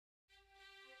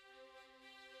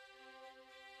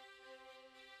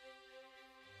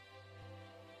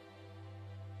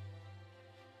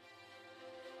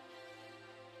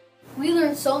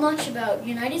learned so much about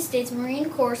United States Marine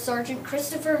Corps Sergeant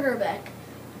Christopher Hrbek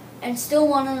and still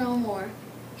want to know more.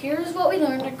 Here's what we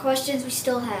learned and questions we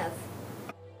still have.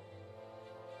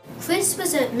 Chris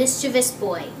was a mischievous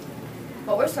boy.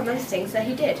 What were some of the things that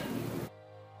he did?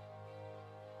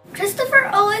 Christopher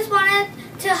always wanted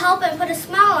to help and put a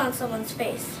smile on someone's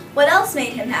face. What else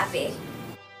made him happy?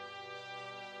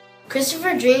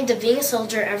 Christopher dreamed of being a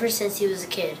soldier ever since he was a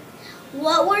kid.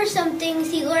 What were some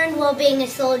things he learned while being a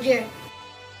soldier?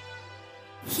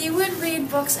 He would read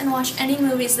books and watch any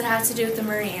movies that had to do with the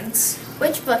Marines.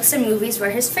 Which books and movies were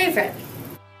his favorite?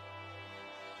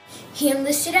 He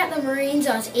enlisted at the Marines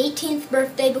on his 18th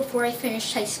birthday before he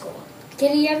finished high school.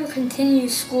 Did he ever continue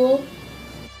school?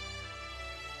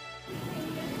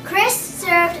 Chris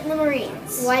served in the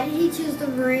Marines. Why did he choose the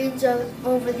Marines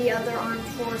over the other armed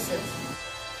forces?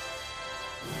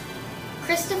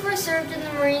 Christopher served in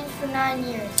the Marines for 9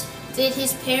 years. Did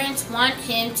his parents want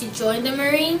him to join the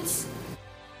Marines?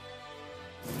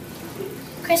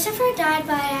 Christopher died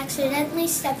by accidentally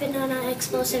stepping on an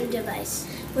explosive device.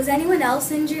 Was anyone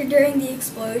else injured during the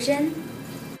explosion?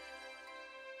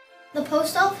 The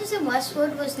post office in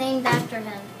Westwood was named after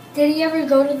him. Did he ever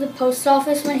go to the post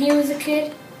office when he was a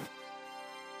kid?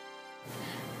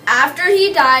 After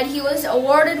he died, he was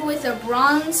awarded with a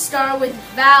Bronze Star with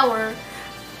Valor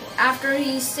after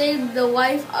he saved the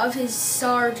life of his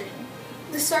sergeant.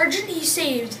 The sergeant he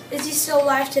saved, is he still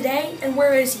alive today, and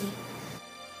where is he?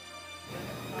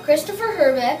 Christopher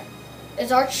Hrbek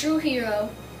is our true hero,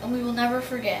 and we will never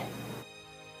forget.